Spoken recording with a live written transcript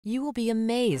You will be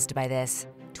amazed by this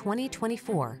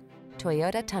 2024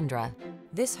 Toyota Tundra.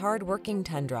 This hard-working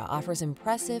Tundra offers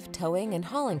impressive towing and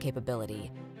hauling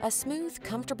capability, a smooth,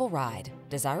 comfortable ride,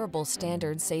 desirable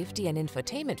standard safety and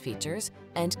infotainment features,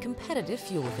 and competitive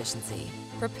fuel efficiency.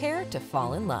 Prepare to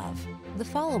fall in love. The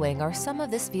following are some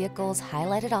of this vehicle's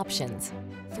highlighted options: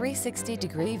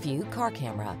 360-degree view car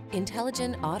camera,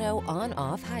 intelligent auto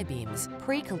on-off high beams,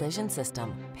 pre-collision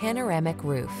system, panoramic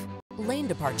roof, lane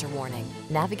departure warning,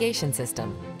 navigation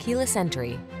system, keyless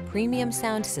entry, premium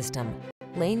sound system,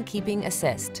 lane keeping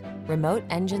assist, remote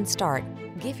engine start.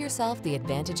 Give yourself the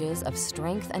advantages of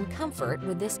strength and comfort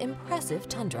with this impressive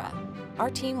Tundra. Our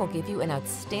team will give you an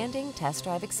outstanding test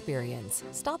drive experience.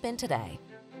 Stop in today.